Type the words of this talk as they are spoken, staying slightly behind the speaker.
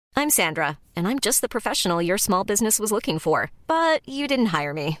I'm Sandra, and I'm just the professional your small business was looking for. But you didn't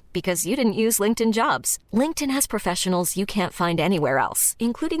hire me because you didn't use LinkedIn Jobs. LinkedIn has professionals you can't find anywhere else,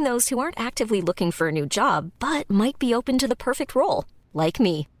 including those who aren't actively looking for a new job, but might be open to the perfect role, like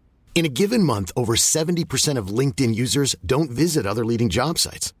me. In a given month, over 70% of LinkedIn users don't visit other leading job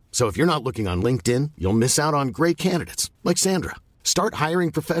sites. So if you're not looking on LinkedIn, you'll miss out on great candidates like Sandra. Start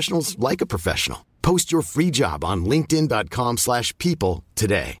hiring professionals like a professional. Post your free job on linkedin.com/people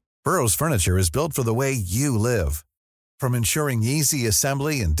today. Burrow's furniture is built for the way you live. From ensuring easy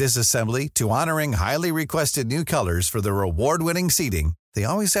assembly and disassembly to honoring highly requested new colors for their award-winning seating, they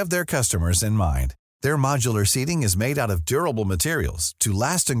always have their customers in mind. Their modular seating is made out of durable materials to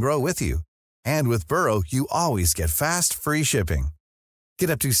last and grow with you. And with Burrow, you always get fast, free shipping.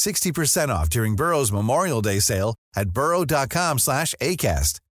 Get up to 60% off during Burrow's Memorial Day sale at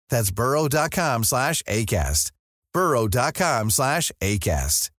burrow.com/ACAST. That's burrow.com/ACAST.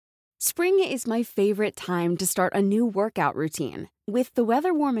 burrow.com/ACAST. Spring is my favorite time to start a new workout routine. With the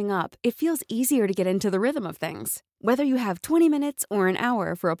weather warming up, it feels easier to get into the rhythm of things. Whether you have 20 minutes or an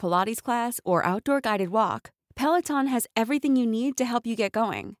hour for a Pilates class or outdoor guided walk, Peloton has everything you need to help you get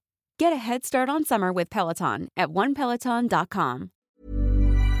going. Get a head start on summer with Peloton at onepeloton.com.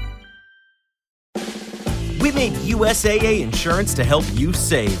 We made USAA Insurance to help you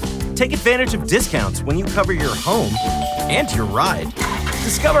save. Take advantage of discounts when you cover your home and your ride.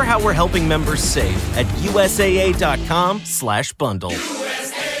 Discover how we're helping members save at USAA.com/bundle.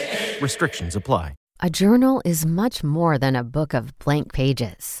 USAA. Restrictions apply. A journal is much more than a book of blank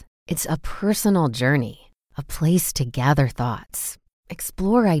pages. It's a personal journey, a place to gather thoughts,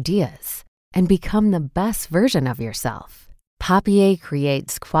 explore ideas, and become the best version of yourself. Papier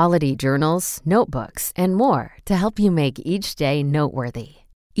creates quality journals, notebooks, and more to help you make each day noteworthy.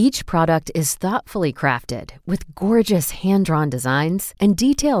 Each product is thoughtfully crafted with gorgeous hand-drawn designs and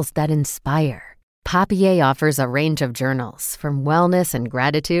details that inspire. Papier offers a range of journals from wellness and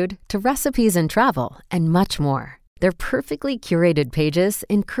gratitude to recipes and travel and much more. Their perfectly curated pages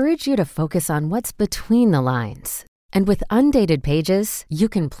encourage you to focus on what's between the lines. And with undated pages, you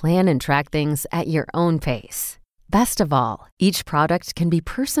can plan and track things at your own pace. Best of all, each product can be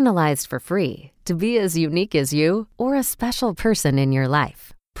personalized for free to be as unique as you or a special person in your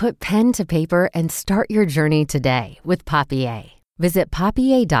life. Put pen to paper and start your journey today with Papier. Visit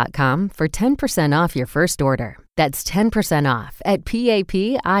papier.com for 10% off your first order. That's 10% off at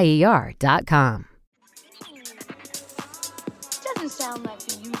papier.com. Doesn't sound like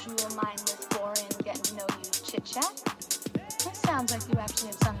the usual mindless, boring, getting to know you chit-chat. It sounds like you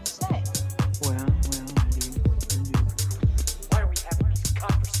actually have something to say. Well, I do. Why are we having these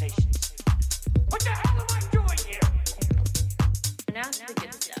conversations? What the hell am I doing here? Now it's the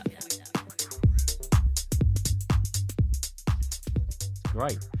good stuff.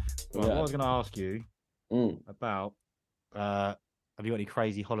 Great. Well, what I was going to ask you about, have you got any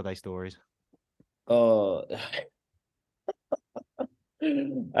crazy holiday stories? Oh,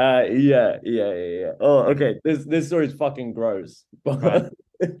 yeah. Oh, okay. This story is fucking gross. Right.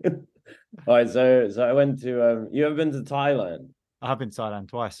 All right, so I went to you ever been to Thailand? I have been to Thailand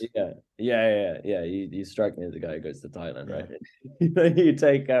twice. Yeah. You strike me as the guy who goes to Thailand, right? You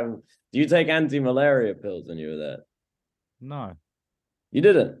take do you take anti-malaria pills when you were there? No. You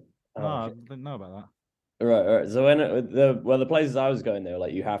didn't? No, I didn't know about that. Right. So when the places I was going, they were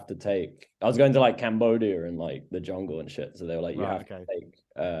like, you have to take. I was going to like Cambodia and like the jungle and shit. So they were like, you have to take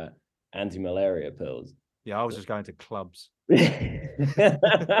anti-malaria pills. Yeah, I was just going to clubs. I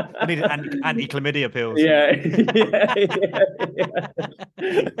needed anti-chlamydia pills. Yeah.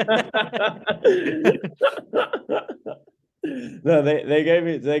 No, they gave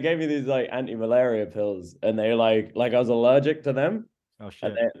me these like anti-malaria pills, and they like I was allergic to them. Oh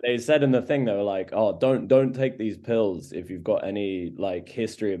shit! And they said in the thing, they were like, "Oh, don't take these pills if you've got any like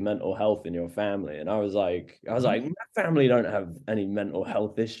history of mental health in your family." And I was like, my family don't have any mental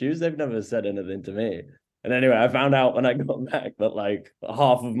health issues. They've never said anything to me. And anyway, I found out when I got back that like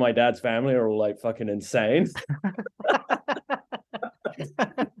half of my dad's family are all like fucking insane.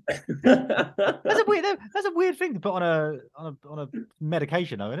 That's a weird thing to put on a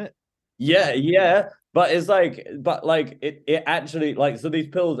medication, though, isn't it? Yeah. But it's like, it actually like, so these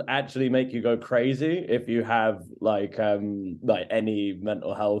pills actually make you go crazy if you have like any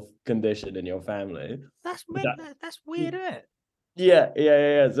mental health condition in your family. That's weird, isn't it? Yeah.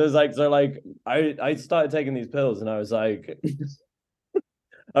 So it's like, I started taking these pills and I was like,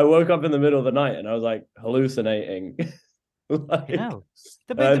 I woke up in the middle of the night and I was like hallucinating. Have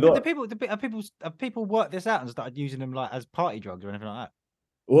people worked this out and started using them like as party drugs or anything like that?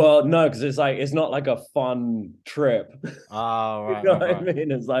 Well, no, because it's like it's not like a fun trip. Oh, right, You know right, what I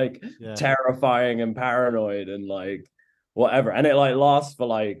mean? It's like Yeah. terrifying and paranoid and like whatever. And it like lasts for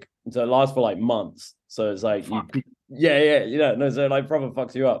like months. So it's like no, so it like proper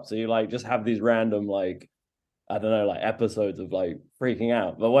fucks you up. So you like just have these random like I don't know, like episodes of like freaking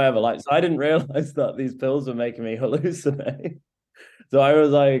out, but whatever. Like, so I didn't realize that these pills were making me hallucinate. So I was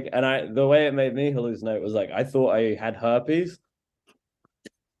like, and the way it made me hallucinate was like I thought I had herpes.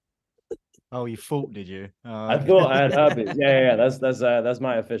 Oh, you thought, did you? Oh, I thought I had herpes. Yeah. That's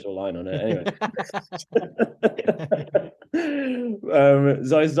my official line on it. Anyway,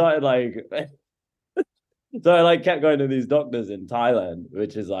 so I started like, so I like kept going to these doctors in Thailand,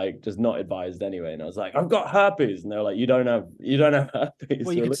 which is like just not advised anyway. And I was like, I've got herpes, and they're like, you don't have herpes.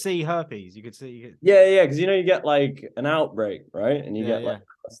 Well, you could see herpes. You could see. Yeah, because you get like an outbreak, right? And you get like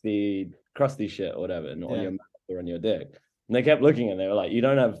crusty shit or whatever, on your mouth or on your dick. And they kept looking and they were like, you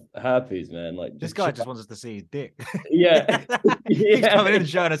don't have herpes, man. Like this guy just wants us to see his dick. Yeah. He's coming in and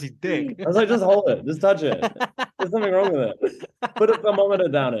showing us his dick. I was like, just hold it, just touch it. There's nothing wrong with it. Put a thermometer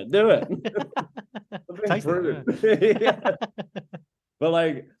down it. Do it. Taste it, But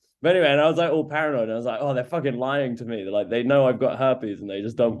anyway, and I was like all paranoid. And I was like, oh, they're fucking lying to me. They're like, they know I've got herpes and they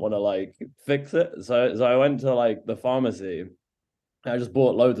just don't want to like fix it. So I went to like the pharmacy. I just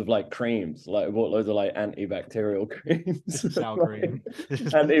bought loads of like creams. Like I bought loads of like antibacterial creams. Sour cream.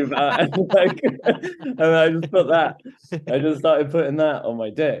 and I just put that. I just started putting that on my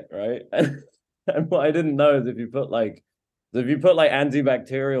dick, right? And what I didn't know is if you put like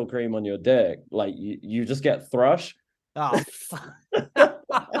antibacterial cream on your dick, like you just get thrush. Oh,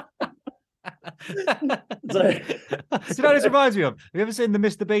 So, you know what this reminds me of? Have you ever seen the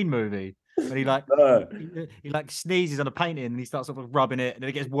Mr. Bean movie? When he like he like sneezes on a painting and he starts sort of rubbing it and then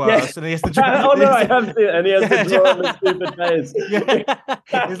it gets worse and he has to draw. Oh no, I have seen it, and he has to draw on his stupid face.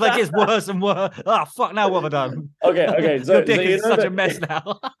 It's like it's worse and worse. Oh fuck! Now what have I done? Okay. So your dick is you know such a mess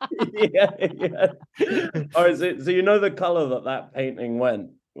now. Yeah. All right, so you know the color that painting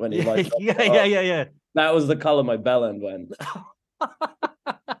went when he like yeah. That was the color my bell end went.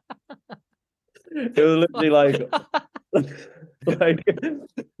 It was literally like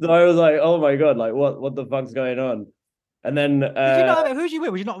so I was like, oh my god, like what the fuck's going on? And then Did you know, who was you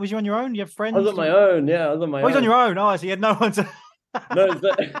with? Was you on your own? You have friends? I was on my own, yeah. I was on my own. Oh, he's on your own. Oh, so you had no one to No,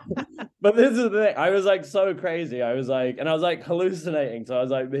 but this is the thing. I was like so crazy. I was like hallucinating. So I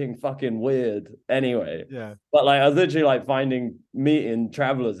was like being fucking weird anyway. Yeah. But like I was literally like meeting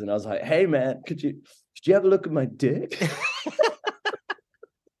travelers and I was like, hey man, could you have a look at my dick?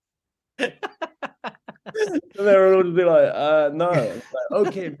 And they were all just be like, no. Like,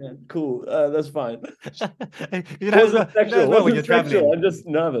 okay, man, cool. That's fine. When you're traveling, I'm just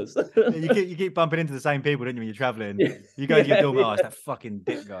nervous. you keep bumping into the same people, don't you, when you're traveling? Yeah. You go to your dorm, oh, it's that fucking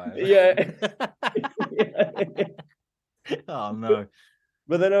dick guy. Yeah. Oh no.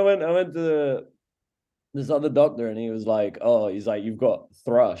 But then I went to this other doctor and he was like, you've got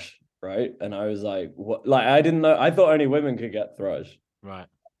thrush, right? And I was like, what? Like, I didn't know. I thought only women could get thrush. Right.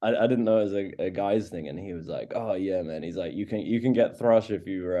 I didn't know it was a guy's thing, and he was like, "Oh yeah, man." He's like, "You can get thrush if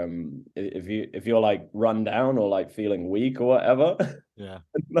you're like run down or like feeling weak or whatever." Yeah.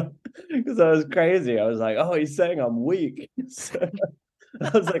 Because I was crazy. I was like, "Oh, he's saying I'm weak." So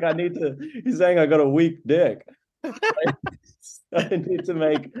I was like, He's saying I got a weak dick. I need to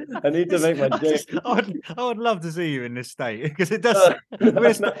make my dick. I would love to see you in this state because it does.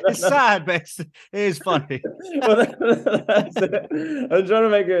 It's sad, but it is funny. Well, that's it. I'm trying to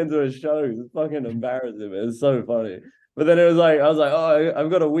make it into a show. It's fucking embarrassing. It's so funny. But then I was like, oh,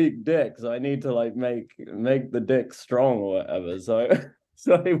 I've got a weak dick, so I need to like make the dick strong or whatever. So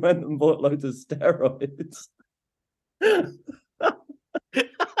I went and bought loads of steroids.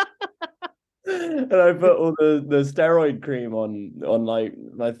 And I put all the steroid cream on like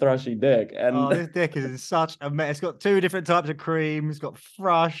my thrushy dick. And this dick is in such a mess. It's got 2 different types of cream. It's got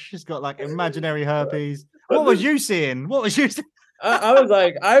thrush. It's got like imaginary herpes. What was you seeing? I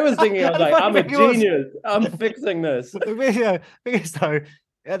was thinking, I'm a genius. I'm fixing this. Because though,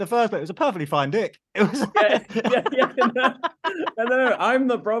 at the first bit, it was a perfectly fine dick. It was no, I'm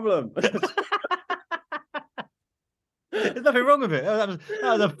the problem. There's nothing wrong with it. That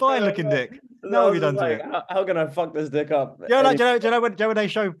was a fine looking dick. What have you done to it? How can I fuck this dick up? Do you know when they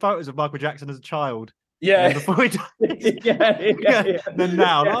show photos of Michael Jackson as a child? Yeah. Before he died. Yeah. Then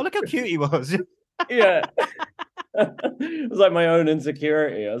now, look how cute he was. Yeah. It was like my own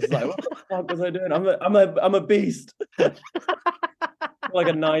insecurity. I was like, what the fuck was I doing? I'm a beast. Like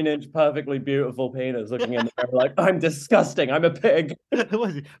a 9-inch perfectly beautiful penis looking in the mirror like, I'm disgusting, I'm a pig.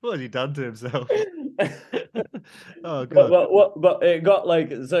 What has he done to himself? Oh god. But it got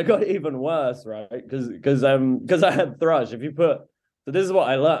like, so it got even worse, right? Because I had thrush. If you put, so this is what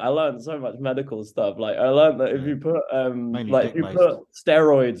I learned. I learned so much medical stuff. Like I learned that if you put Mainly like if you dick-based. put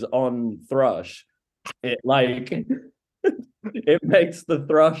steroids on thrush, it like it makes the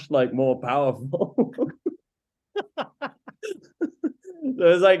thrush like more powerful. So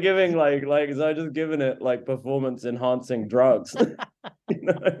it's like giving like so I just giving it like performance enhancing drugs. You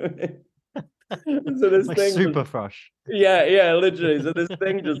know what I mean? So this Like thing super thrush. yeah, literally. So this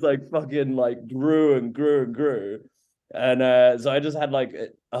thing just like fucking like grew and grew and grew. And so I just had like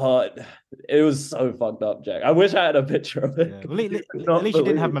it was so fucked up, Jack. I wish I had a picture of it. Yeah. Well, at least you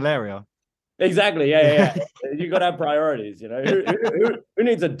didn't have malaria. Exactly. Yeah. You gotta have priorities, you know. Who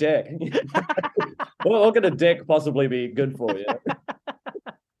needs a dick? What could a dick possibly be good for you?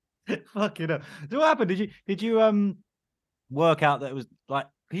 Fucking hell. So what happened? Did you work out that it was like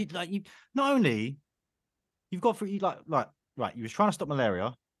you not only you've got through like right, you was trying to stop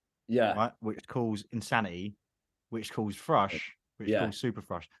malaria, Yeah. right, which caused insanity, which caused thrush, which caused super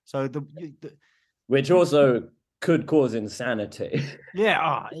thrush. So the which also could cause insanity.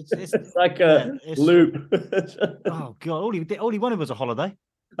 Yeah, it's like a loop. Oh god, all he wanted was a holiday.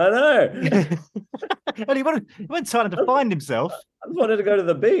 I know. And he went to Thailand to find himself. I just wanted to go to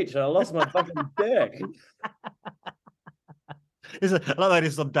the beach and I lost my fucking dick. I like that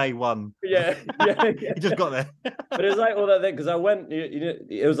this is on day one. Yeah. He just got there. But it was like all that thing because I went.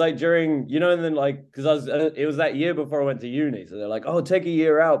 It was like during, and then like because I was. It was that year before I went to uni, so they're like, "Oh, take a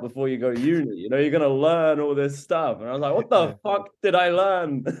year out before you go to uni. You're gonna learn all this stuff." And I was like, "What the fuck did I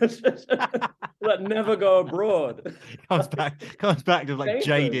learn? Like never go abroad." Comes back just like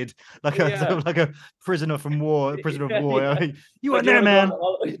jaded, like a prisoner from war, prisoner of war. Yeah. You weren't there, man.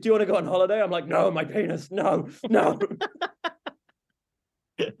 Do you want to go on holiday? I'm like, no, my penis, no.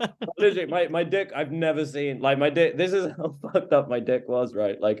 Literally, my dick, I've never seen like my dick. This is how fucked up my dick was,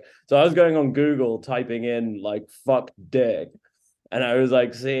 right? Like, so I was going on Google, typing in like "fuck dick," and I was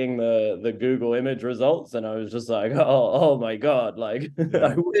like seeing the Google image results, and I was just like, oh my god, like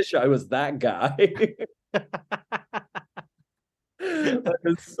I wish I was that guy. That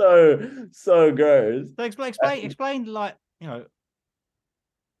was so gross. So explain like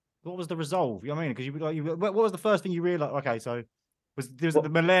what was the resolve? You know what I mean? Because what was the first thing you realized? Okay, so there was the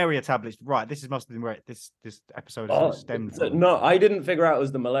malaria tablets, right? This must have been where this episode has stemmed from. No, I didn't figure out it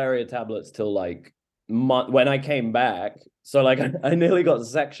was the malaria tablets till like when I came back. So like I nearly got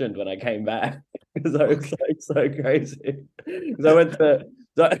sectioned when I came back because I was like so crazy. Because I went to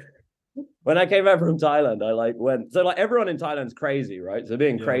when I came back from Thailand, I like went. So like everyone in Thailand's crazy, right? So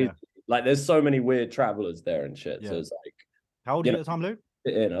being crazy, like there's so many weird travelers there and shit. So it's like, how old were you at the time, Lou?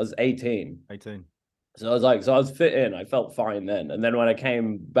 I was 18. 18. So I was like, I was fit in. I felt fine then. And then when I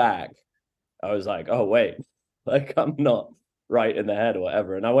came back, I was like, oh wait, like I'm not right in the head or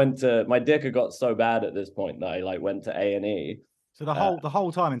whatever. And I went to, my dick had got so bad at this point that I like went to A&E. So the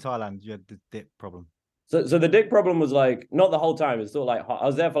whole time in Thailand, you had the dick problem. So the dick problem was like not the whole time. It's sort of like I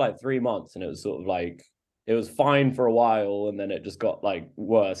was there for like 3 months, and it was sort of like it was fine for a while, and then it just got like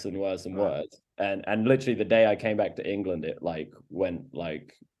worse and worse and worse. And literally the day I came back to England, it like went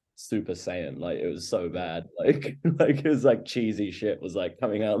like Super Saiyan. Like it was so bad. Like it was like cheesy shit was like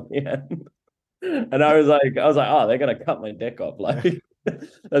coming out in the end. And I was like, oh, they're gonna cut my dick off. Like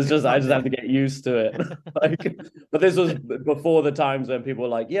I just have to get used to it. Like, but this was before the times when people were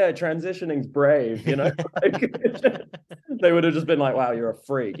like, yeah, transitioning's brave, Like they would have just been like, wow, you're a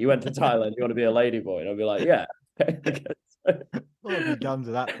freak. You went to Thailand, you want to be a ladyboy. And I'd be like, yeah. What have you done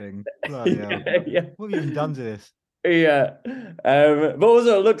to that thing? What have you even done to this? Yeah. But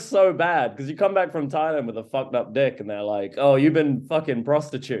also it looks so bad because you come back from Thailand with a fucked up dick and they're like, oh, you've been fucking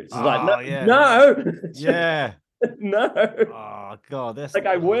prostitutes. It's like, no. Yeah. No. Oh god, that's like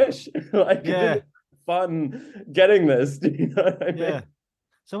I wish. Like it's fun getting this. You know what I mean? Yeah.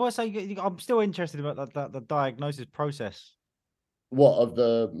 So I'm still interested about the diagnosis process. What of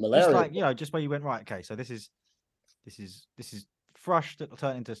the malaria? Just like just where you went, right, okay, so this is thrush that will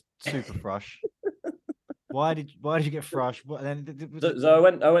turn into super thrush. Why did you get thrush? So I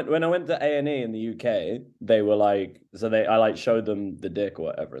went when I went to A&E in the UK. They were like, I like showed them the dick or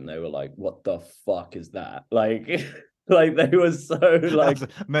whatever, and they were like, "What the fuck is that?" Like, like they were so like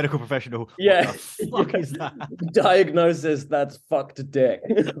that's a medical professional. Yeah, what the fuck is that? Diagnosis: that's fucked dick.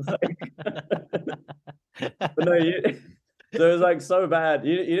 But no, so it was like so bad.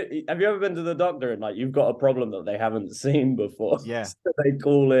 You have you ever been to the doctor and like you've got a problem that they haven't seen before? Yeah, so they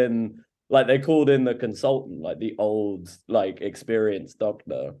call in. Like they called in the consultant, like the old, like experienced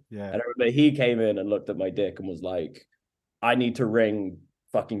doctor. Yeah. And I remember he came in and looked at my dick and was like, I need to ring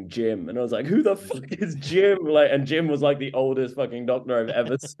fucking Jim. And I was like, who the fuck is Jim? Like, and Jim was like the oldest fucking doctor I've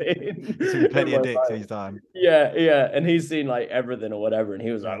ever seen. He's seen plenty of dicks in his time. Yeah, yeah. And he's seen like everything or whatever. And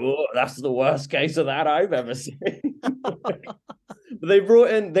he was like, oh, that's the worst case of that I've ever seen. But they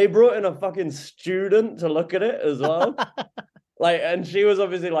brought in a fucking student to look at it as well. Like, and she was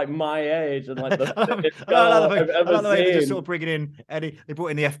obviously like my age and like the fittest girl I've ever seen. They just sort of bringing in Eddie. They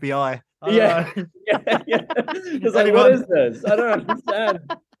brought in the FBI. Yeah. It's like, what is this? I don't understand.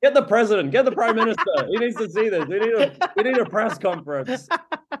 Get the president. Get the prime minister. He needs to see this. We need a press conference.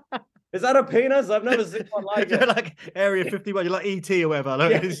 Is that a penis? I've never seen one like it. Like Area 51, you're like ET or whatever.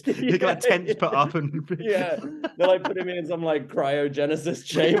 Like, you got like tents put up and they're like putting me in some like cryogenesis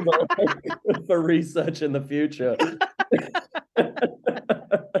chamber for research in the future.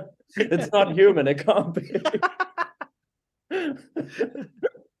 It's not human. It can't be.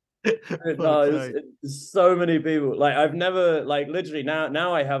 No, it's so many people. Like I've never like literally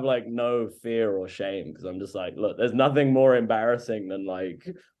now I have like no fear or shame because I'm just like, look, there's nothing more embarrassing than like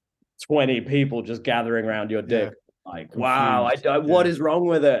 20 people just gathering around your dick. Like, wow, what is wrong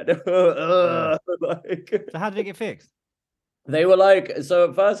with it? Like, so how did it get fixed? They were like, so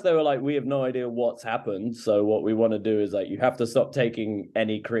at first they were like, we have no idea what's happened. So what we want to do is like, you have to stop taking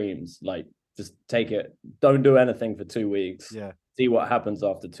any creams. Like, just take it. Don't do anything for 2 weeks. Yeah. See what happens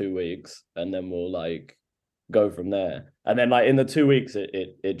after 2 weeks. And then we'll like go from there. And then like in the 2 weeks,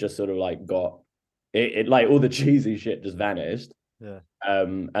 it just sort of like got, it like all the cheesy shit just vanished. Yeah.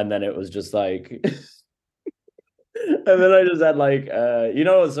 And then it was just like, and then I just had like, you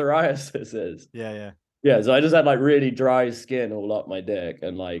know what psoriasis is? Yeah. Yeah, so I just had like really dry skin all up my dick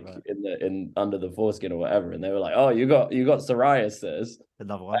and like in under the foreskin or whatever, and they were like, "Oh, you got psoriasis."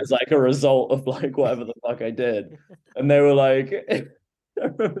 Another one. As like a result of like whatever the fuck I did, and they were like,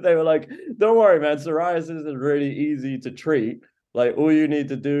 "Don't worry, man. Psoriasis is really easy to treat. Like all you need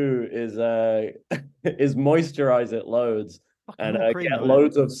to do is is moisturize it loads and get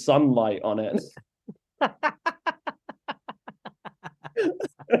loads of sunlight on it."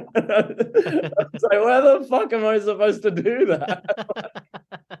 It's like, where the fuck am I supposed to do that?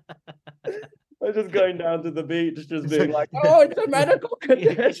 I'm just going down to the beach, just being like, "Oh, it's a medical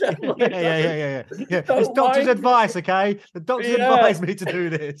condition." Yeah. It's doctor's advice, okay? The doctor's advised me to do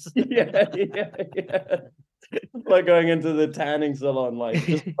this. Yeah. Like going into the tanning salon, like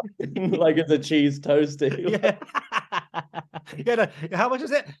just like it's a cheese toasty. How much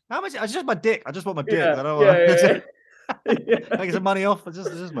is it? How much? It's just my dick. I just want my dick. Yeah. I don't want. Can I get some money off? It's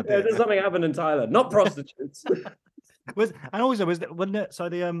just my dick. Just something happened in Thailand, not prostitutes. So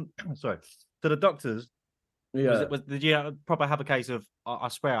the doctors. Yeah. Did you proper have a case of? I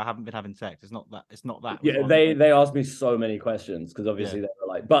swear I haven't been having sex. It's not that. Yeah, they asked me so many questions because obviously they were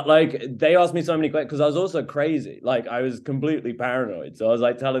like, but like they asked me so many questions because I was also crazy. Like I was completely paranoid. So I was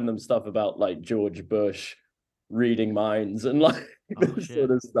like telling them stuff about like George Bush reading minds and like this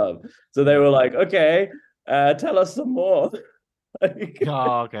sort of stuff. So they were like, okay, tell us some more. Okay,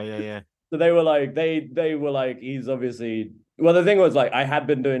 yeah. So they were like, he's obviously. Well, the thing was like I had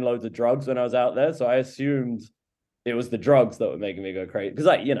been doing loads of drugs when I was out there, so I assumed it was the drugs that were making me go crazy. Because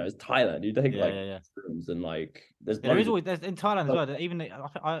like it's Thailand, you take shrooms and like there's in Thailand as well. Even I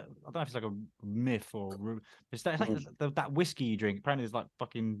don't know if it's like a myth or it's like that whiskey you drink. Apparently, there's like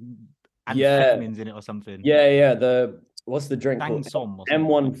fucking amphetamines in it or something. Yeah. What's the drink called?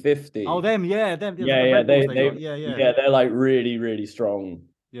 M150. Oh, them. Yeah. Yeah. They're like really, really strong.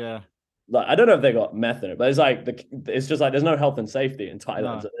 Yeah. Like I don't know if they got meth in it, but it's like it's just like there's no health and safety in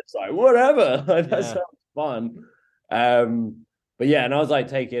Thailand. No. So it's like whatever. Like, that sounds fun. But yeah, and I was like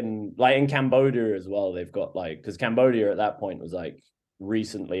taking like in Cambodia as well. They've got like because Cambodia at that point was like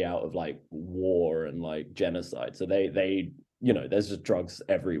recently out of like war and like genocide. So they there's just drugs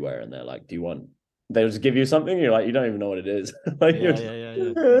everywhere, and they're like, "Do you want?" They'll just give you something. You're like, you don't even know what it is. Like, yeah.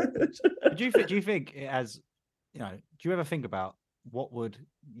 Do you think it has? Do you ever think about what would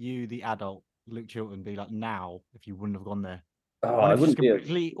you, the adult Luke Chilton, be like now if you wouldn't have gone there? Oh, I wouldn't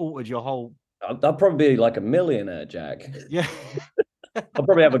completely altered your whole. I'd probably be like a millionaire, Jack. Yeah. I'll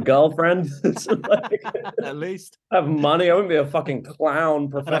probably have a girlfriend. Like, at least have money. I wouldn't be a fucking clown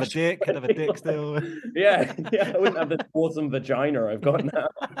professional. I'd have a dick still. Yeah. I wouldn't have this awesome vagina I've got now.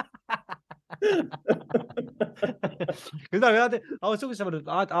 I was talking to someone.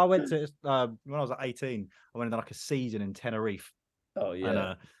 I went to when I was like 18. I went on like a season in Tenerife. Oh yeah.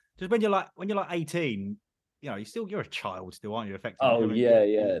 And, just when you're like 18, you're a child still, aren't you? Effectively. Oh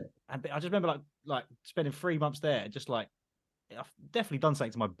yeah. And I just remember like spending 3 months there. Just like I've definitely done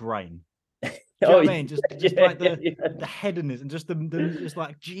something to my brain. Do you know what I mean? Just like the headedness and just the just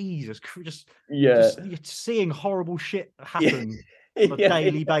like Jesus, just you're seeing horrible shit happen. on a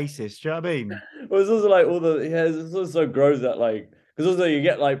daily basis. Do you know what I mean? Well, it's also like it's also so gross that like, because also you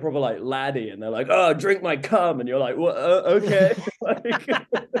get like proper like laddie and they're like, oh, drink my cum, and you're like, what? Okay,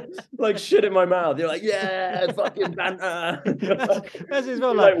 like shit in my mouth. You're like, yeah, fucking banter. That's as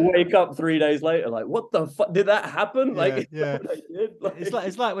well, you like wake up 3 days later, like, what the fuck did that happen? Like, yeah. Like,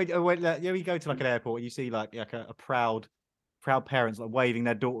 it's like when you go to like an airport and you see like a proud parents like waving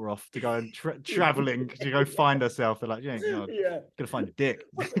their daughter off to go and traveling to go find herself. They're like, gonna find a dick.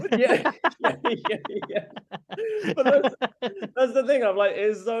 yeah. But that's the thing. I'm like,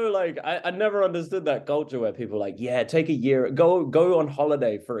 it's so like I never understood that culture where people are like, yeah, take a year, go on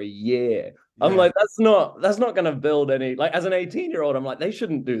holiday for a year. I'm like, that's not gonna build any, like, as an 18-year-old, I'm like, they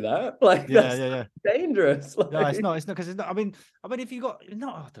shouldn't do that. Like, that's dangerous. Like, no, it's not because it's not. I mean, if you got I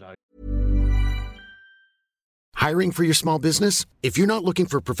don't know. Hiring for your small business? If you're not looking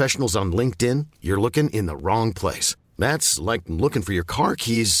for professionals on LinkedIn, you're looking in the wrong place. That's like looking for your car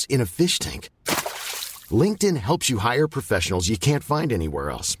keys in a fish tank. LinkedIn helps you hire professionals you can't find anywhere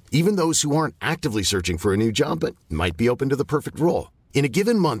else, even those who aren't actively searching for a new job but might be open to the perfect role. In a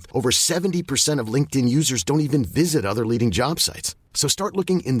given month, over 70% of LinkedIn users don't even visit other leading job sites. So start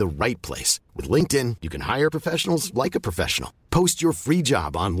looking in the right place. With LinkedIn, you can hire professionals like a professional. Post your free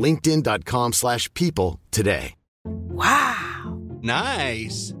job on linkedin.com/people today. Wow.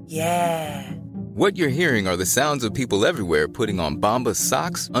 Nice. Yeah. What you're hearing are the sounds of people everywhere putting on Bombas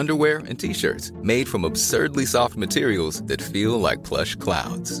socks, underwear, and T-shirts made from absurdly soft materials that feel like plush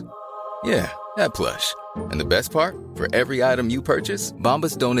clouds. Yeah, that plush. And the best part? For every item you purchase,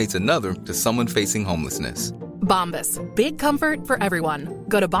 Bombas donates another to someone facing homelessness. Bombas. Big comfort for everyone.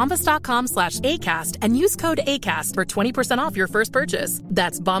 Go to bombas.com/ACAST and use code ACAST for 20% off your first purchase.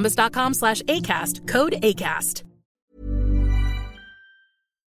 That's bombas.com/ACAST. Code ACAST.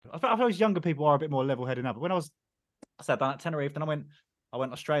 I suppose younger people are a bit more level-headed now. But when I sat down at Tenerife, then I went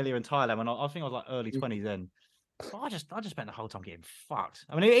Australia and Thailand. When I think I was like early 20s then. I just spent the whole time getting fucked.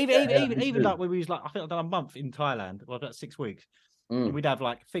 I mean, even like when we was like, I think I've done a month in Thailand, well, about 6 weeks. And we'd have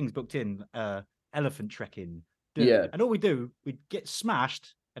like things booked in, elephant trekking. And all we'd get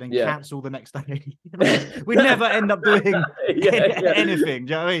smashed and then cancel the next day. We'd never end up doing anything.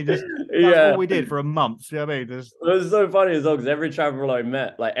 Do you know what I mean? That's all we did for a month. Do you know what I mean? It was so funny as well, because every traveler I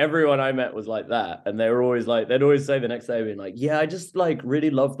met, like everyone I met was like that. And they were always like, they'd always say the next day, being like, yeah, I just like really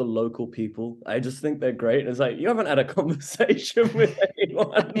love the local people. I just think they're great. And it's like, you haven't had a conversation with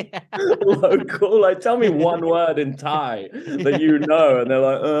anyone local. Like, tell me one word in Thai that you know. And they're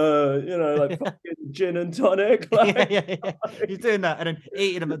like, like fucking gin and tonic. Like, You're doing that and then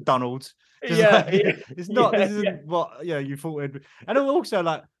eating at McDonald's. It's not. This isn't what you thought. And also,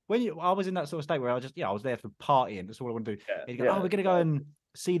 like when I was in that sort of state where I was there for partying. That's all I want to do. And you go, we're gonna go and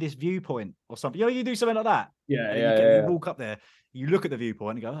see this viewpoint or something. You do something like that. You walk up there, you look at the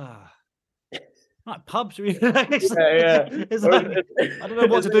viewpoint, and you go, like pubs. It's like, I don't know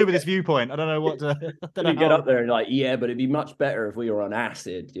what to do with this viewpoint. I don't know what to. You get up there and like, but it'd be much better if we were on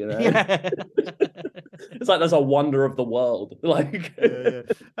acid. You know. It's like there's a wonder of the world. Like, And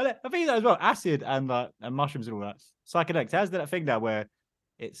I think that as well. Acid and mushrooms and all that. Psychedelics has that thing now where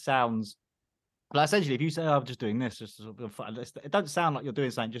it sounds like essentially if you say, I'm just doing this, it doesn't sound like you're doing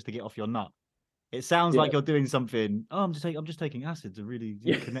something just to get off your nut. It sounds like you're doing something. Oh, I'm just taking acid to really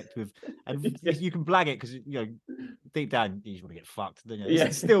connect with, and you can blag it because deep down you just want to get fucked, don't you?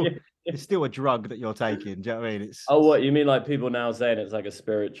 It's still a drug that you're taking. Do you know what I mean? It's what you mean? Like people now saying it's like a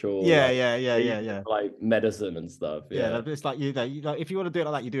spiritual, like medicine and stuff. It's like if you want to do it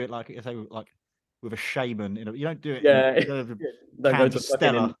like that, you do it like with a shaman. You don't do it. Don't go to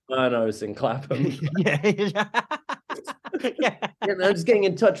fucking Infernos and Clapham. I'm just getting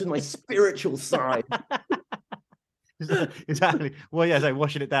in touch with my spiritual side. Exactly. Well, so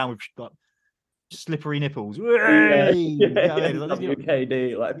washing it down with like slippery nipples. WKD,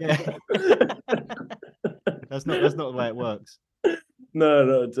 That's not the way it works. No,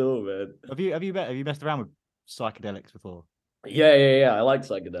 not at all, man. Have you messed around with psychedelics before? Yeah. I like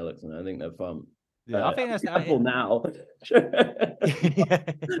psychedelics, man. I think they're fun. Yeah, I think that's careful now.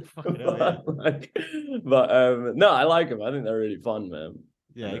 No, I like them. I think they're really fun, man.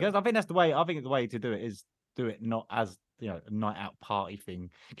 Yeah, because I think that's the way. I think the way to do it is do it not as a night out party thing.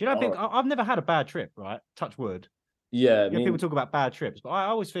 Do you know? I've never had a bad trip, right? Touch wood. Yeah, people talk about bad trips, but I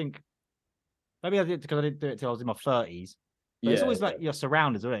always think maybe I did because I didn't do it till I was in my 30s. But it's always like your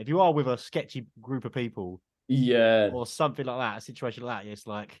surroundings, isn't it? If you are with a sketchy group of people, or something like that, a situation like that, it's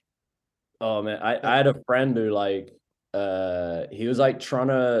like. Oh man, I had a friend who he was trying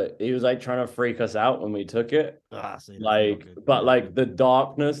to freak us out when we took it. But the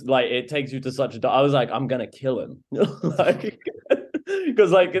darkness, it takes you to such a I was like, I'm gonna kill him.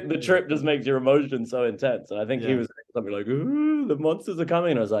 Because like the trip just makes your emotions so intense. And I think he Yeah. was saying something like, "Ooh, the monsters are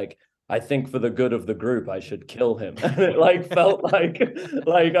coming." And I was like, I think for the good of the group, I should kill him. And it like felt like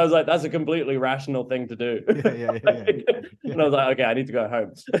I was like, that's a completely rational thing to do. And I was like, okay, I need to go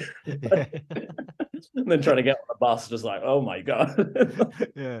home. And then trying to get on the bus, just like, oh my God.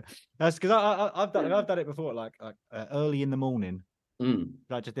 Yeah, that's because I've done it before, like early in the morning.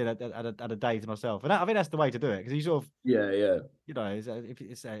 I just did at a day to myself, and I think that's the way to do it, because you sort of you know, if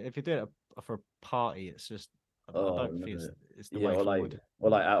you do it for a party, it's just I don't think it's the way forward. Or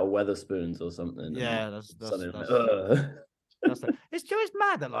like out of Weatherspoons or something. Yeah, that's it's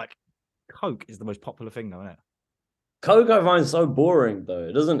mad that like Coke is the most popular thing though, isn't it? Coke I find so boring though.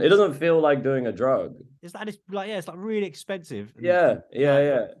 It doesn't feel like doing a drug. It's like it's like really expensive. Yeah.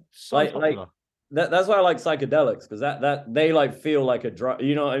 So popular. That's why I like psychedelics, because that they like feel like a drug.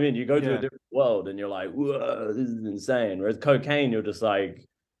 You know what I mean? You go to a different world and you're like, whoa, this is insane. Whereas cocaine, you're just like,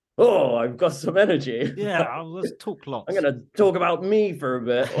 oh, I've got some energy. Yeah, let's talk lots. I'm gonna talk about me for a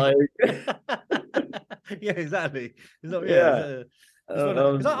bit. Like, yeah, exactly. I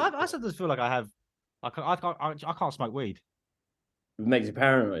sometimes feel like I can't smoke weed. It makes you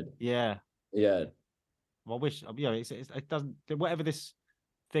paranoid. Yeah. Well, I wish, it doesn't, whatever this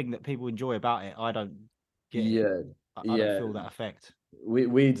thing that people enjoy about it, I don't get it. I don't feel that effect.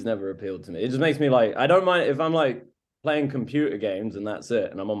 Weed's never appealed to me. It just makes me like, I don't mind if I'm like playing computer games and that's it,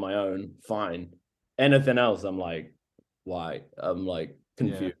 and I'm on my own, fine. Anything else, I'm like, why? I'm like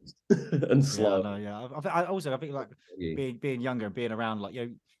confused and slow. I think like being younger and being around, like,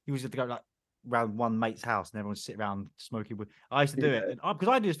 you used to go like around one mate's house and everyone sit around smoking wood. I used to do it because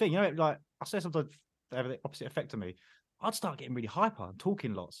I do this thing, you know, like I say sometimes they have the opposite effect to me. I'd start getting really hyper and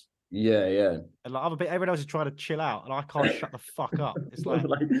talking lots. Yeah. And like everyone else is trying to chill out, and I can't shut the fuck up. It's like,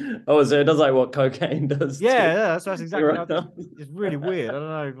 oh, so it does like what cocaine does. Yeah, that's exactly. It's really weird. I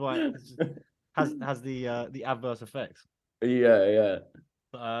don't know, like has the adverse effects. Yeah.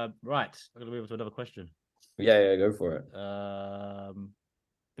 Right, I'm gonna move on to another question. Yeah, go for it. Have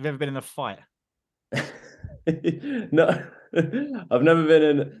you ever been in a fight? No, I've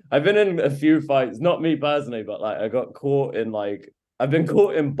been in a few fights, not me personally, but like I've been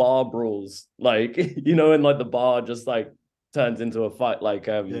caught in bar brawls, like, you know, in like the bar just like turns into a fight, like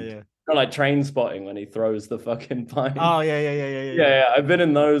like Train Spotting when he throws the fucking pint. Oh yeah. I've been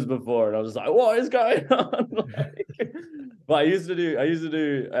in those before, and I was just like, what is going on? But I used to do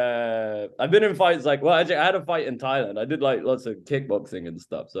I've been in fights like, well, actually I had a fight in Thailand. I did like lots of kickboxing and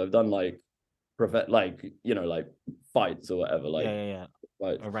stuff, so I've done like like fights or whatever, like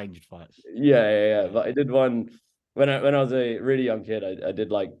like arranged fights. But I did one when I was a really young kid. I did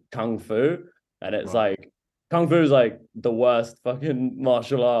like kung fu, and it's like kung fu is like the worst fucking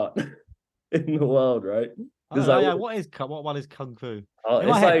martial art in the world, right? What one is kung fu? In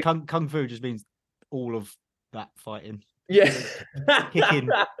my head, kung fu just means all of that fighting. Yeah, kicking.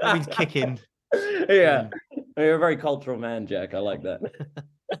 That means kicking. Yeah, you're a very cultural man, Jack. I like that.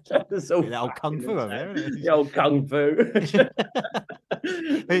 So that old kung fu over there, isn't it? The old kung fu.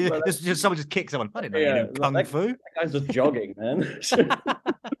 Someone just kicks someone. I didn't know you knew kung fu. That guy's just jogging, man.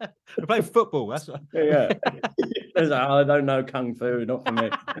 We're playing football. That's what... Yeah. I don't know kung fu, not for me.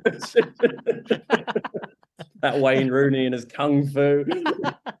 That Wayne Rooney and his kung fu.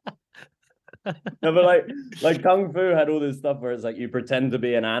 No, but like kung fu had all this stuff where it's like you pretend to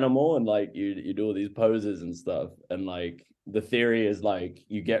be an animal and like you do all these poses and stuff, and like the theory is like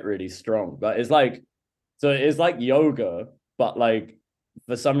you get really strong, but it's like yoga, but like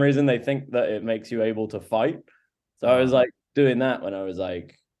for some reason they think that it makes you able to fight. So I was like doing that when I was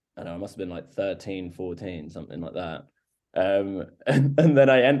like, I don't know, I must have been like 13, 14, something like that. And then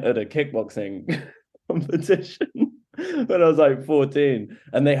I entered a kickboxing competition when I was like 14,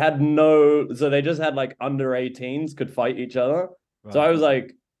 and they just had like under 18s could fight each other. Right. So I was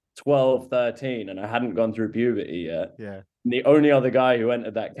like 12, 13, and I hadn't gone through puberty yet. Yeah. And the only other guy who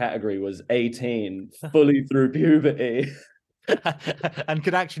entered that category was 18, fully through puberty. And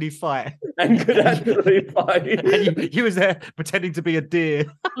could actually fight. And he was there pretending to be a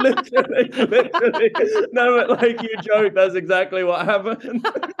deer. literally. No, but like you joke, that's exactly what happened.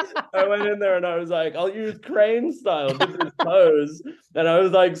 I went in there and I was like, I'll use crane style, did this pose. And I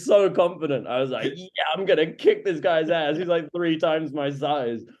was like so confident. I was like, yeah, I'm gonna kick this guy's ass. He's like 3 times my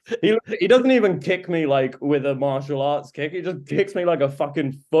size. He doesn't even kick me like with a martial arts kick. He just kicks me like a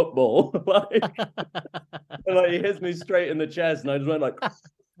fucking football. And like he hits me straight in the chest, and I just went like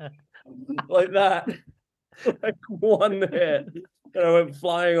that. Like one hit. And I went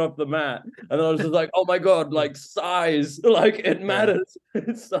flying off the mat. And then I was just like, oh my God, like size, like it matters.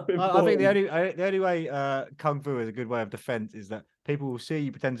 It's so important. I think the only way kung fu is a good way of defense is that people will see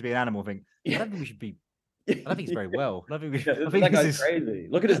you pretend to be an animal and think, I don't think we should be. I don't think it's very well. I think that guy's crazy.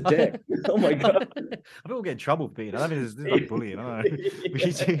 Look at his dick. Oh my God. I think we'll get in trouble for beating. I think this is like bullying. I don't know. He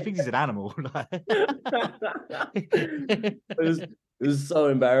thinks he's an animal. It was so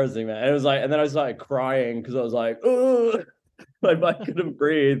embarrassing, man. It was like, and then I started crying because I was like, oh, like I couldn't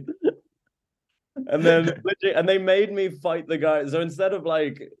breathe. And then and they made me fight the guy. So instead of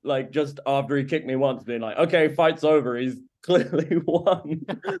like just after he kicked me once, being like, okay, fight's over, he's clearly won.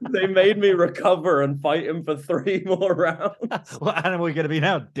 They made me recover and fight him for 3 more rounds. What animal are you gonna be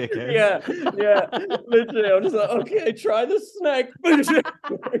now, dickhead? Yeah. Literally, I'm just like, okay, try the snake.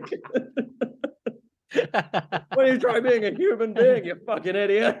 When you try being a human being, you fucking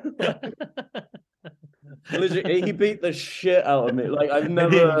idiot. Literally, he beat the shit out of me. Like I've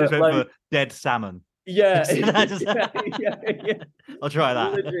never just went for dead salmon. Yeah. I'll try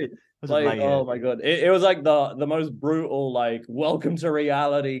that. Like, oh my God. It was like the most brutal, like, welcome to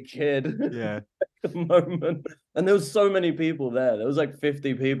reality kid moment. And there was so many people there. There was like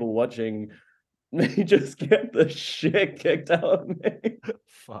 50 people watching me just get the shit kicked out of me.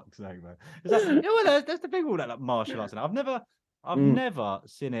 Fuck's sake, man. That's the big one that like martial arts. And I've never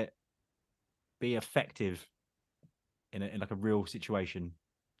seen it be effective in like a real situation.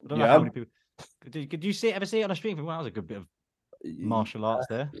 I don't know how many people. Could you ever see it on a stream? Well, that was a good bit of martial arts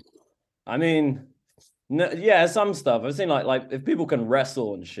there. I mean, no, some stuff I've seen like if people can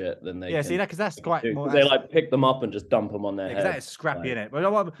wrestle and shit, then they see that because that's quite more. They like pick them up and just dump them on their head. That is scrappy in it. But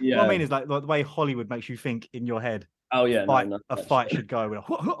what I mean is like the way Hollywood makes you think in your head. Oh yeah, a fight should go.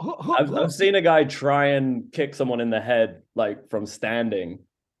 I've seen a guy try and kick someone in the head like from standing.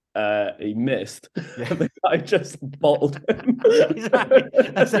 He missed. Yeah. The guy just bottled him.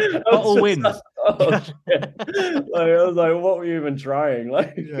 Bottle wins. Like, I was like, what were you even trying?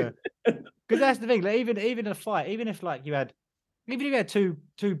 Like, because that's the thing. Like, even in a fight, even if you had two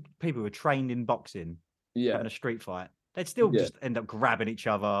people who were trained in boxing, having a street fight, they'd still just end up grabbing each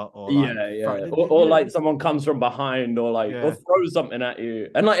other, or or like someone comes from behind, or or throws something at you,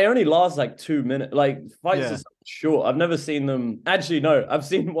 and like it only lasts like 2 minutes. Like fights are so short. I've never seen them. Actually, no, I've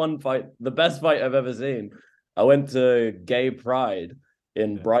seen one fight. The best fight I've ever seen. I went to Gay Pride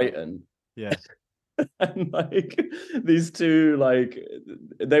in Brighton. Yeah. And like these two, like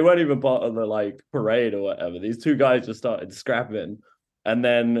they weren't even part of the like parade or whatever. These two guys just started scrapping, and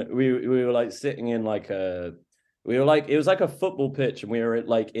then we were like sitting in like it was like a football pitch, and we were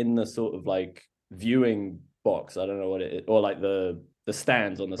like in the sort of like viewing box. I don't know what it is, or like the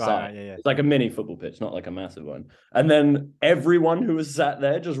stands on the side. Yeah. It's like a mini football pitch, not like a massive one. And then everyone who was sat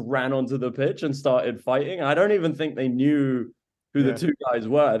there just ran onto the pitch and started fighting. I don't even think they knew who the two guys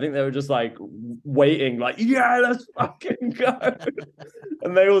were. I think they were just like waiting, like, yeah, let's fucking go.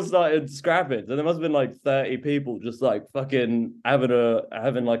 And they all started scrapping. So there must have been like 30 people just like fucking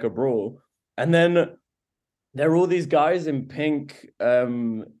having like a brawl. And then there are all these guys in pink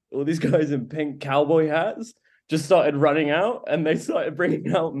cowboy hats just started running out, and they started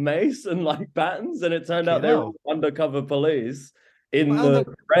bringing out mace and like batons, and it turned out they were undercover police in the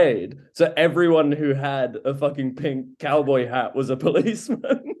parade. So everyone who had a fucking pink cowboy hat was a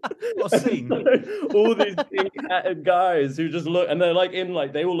policeman. What a scene. All these pink hatted guys who just look, and they're like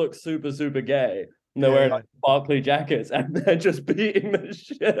they all look super, super gay. And they're wearing like sparkly jackets, and they're just beating the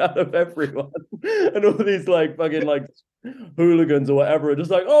shit out of everyone. And all these like fucking like hooligans or whatever are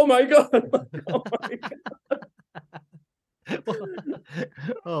just like, oh my God. Oh my God.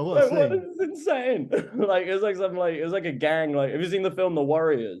 What a scene. What is insane. Like it's like something like it's like a gang. Like, have you seen the film The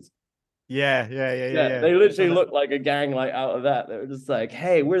Warriors? Yeah. They literally look like a gang like out of that. They were just like,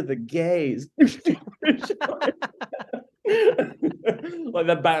 hey, we're the gays. Like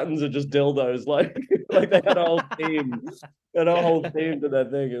the batons are just dildos. Like they had a whole team. They had a whole team to their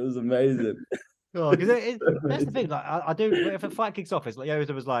thing. It was amazing. Oh, because that's the thing. Like I do. If a fight kicks off, it's like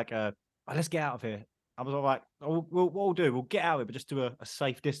Yoda was like, let's get out of here. I was all like, what we'll do, we'll get out of it, but just do a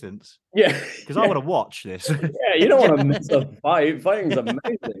safe distance. Yeah. Because I want to watch this. Yeah, you don't want to miss a fight. Fighting's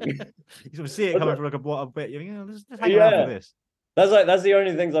amazing. You sort of see it coming from like a bit. You know, let's hang around for this. That's the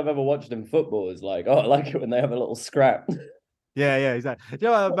only things I've ever watched in football is like, I like it when they have a little scrap. Yeah, exactly. You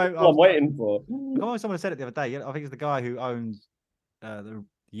know, I'm waiting for. Someone said it the other day. I think it's the guy who owns the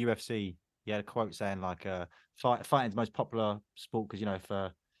UFC. He had a quote saying like, fighting's the most popular sport because, you know,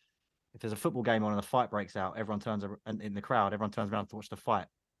 if there's a football game on and a fight breaks out, everyone turns in the crowd. Everyone turns around to watch the fight.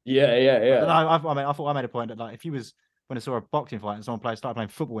 Yeah. I thought I made a point that like if you was when I saw a boxing fight and someone started playing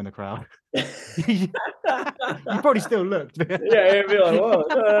football in the crowd. You probably still looked. Yeah, it'd be like, whoa,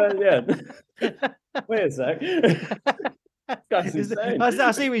 yeah. Wait a sec. That's insane.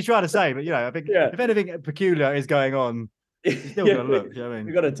 I see what he's trying to say, but I think if anything peculiar is going on, you're still gonna look. You know what I mean?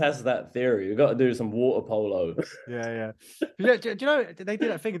 We got to test that theory. We got to do some water polo. Yeah. Do you know they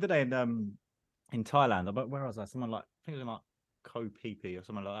did that thing, didn't they, in Thailand? But where was that? Someone like, I think it was in like Koh Phi Phi or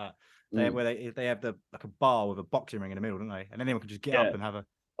something like that. Where they have like a bar with a boxing ring in the middle, don't they? And anyone can just get up and have a.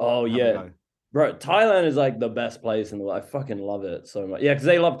 Oh have yeah. a go. Bro, Thailand is like the best place in the world. I fucking love it so much. Yeah, because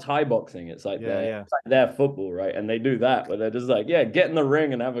they love Thai boxing. It's like it's like their football, right? And they do that, but they're just like, get in the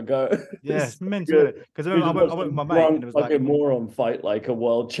ring and have a go. Yeah, it's mental. Because I went with my mate, and it was like a moron fight like a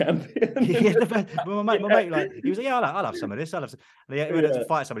world champion. my mate, like he was like, I'll have some of this. I'll have some. And he went to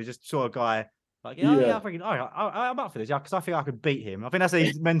fight somebody. Just saw a guy like, I'm up for this. Yeah, because I think I could beat him. I think that's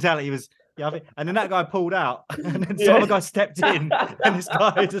his mentality was. Yeah, and then that guy pulled out, and then some other guy stepped in, and this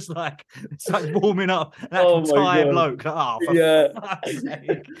guy just like started warming up. And that Thai bloke, fuck's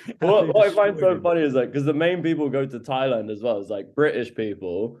sake. What I find so funny is like, because the main people go to Thailand as well. It's like British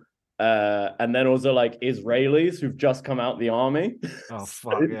people, and then also like Israelis who've just come out the army. Oh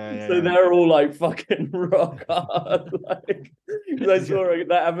fuck So they're all like fucking rock hard. Like, I saw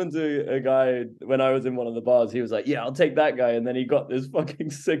that happened to a guy when I was in one of the bars. He was like, "Yeah, I'll take that guy," and then he got this fucking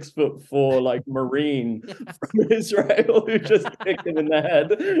 6'4" like Marine from Israel who just kicked him in the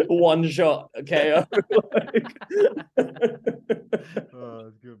head, one shot KO. Oh,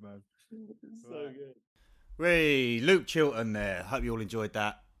 it's good, man. It's so good. Luke Chilton there. Hope you all enjoyed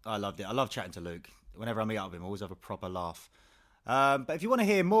that. I loved it. I love chatting to Luke. Whenever I meet up with him, I always have a proper laugh. But if you want to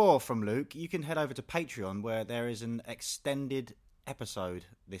hear more from Luke, you can head over to Patreon, where there is an extended episode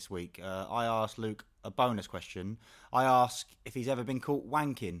this week. I asked Luke a bonus question. I asked if he's ever been caught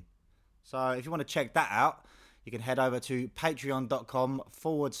wanking. So if you want to check that out, you can head over to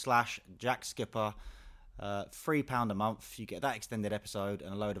patreon.com/Jack Skipper. £3 a month. You get that extended episode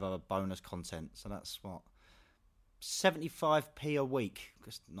and a load of other bonus content. So that's what? 75p a week.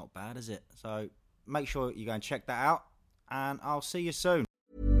 Just not bad, is it? So make sure you go and check that out, and I'll see you soon.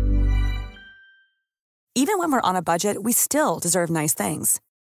 Even when we're on a budget, we still deserve nice things.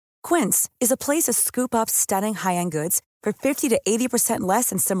 Quince is a place to scoop up stunning high-end goods for 50 to 80% less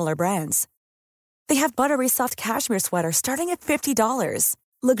than similar brands. They have buttery soft cashmere sweaters starting at $50,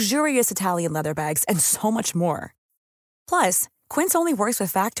 luxurious Italian leather bags, and so much more. Plus, Quince only works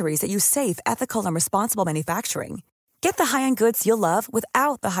with factories that use safe, ethical, and responsible manufacturing. Get the high-end goods you'll love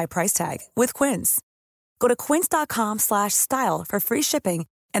without the high price tag with Quince. Go to quince.com/style for free shipping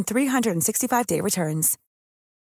and 365-day returns.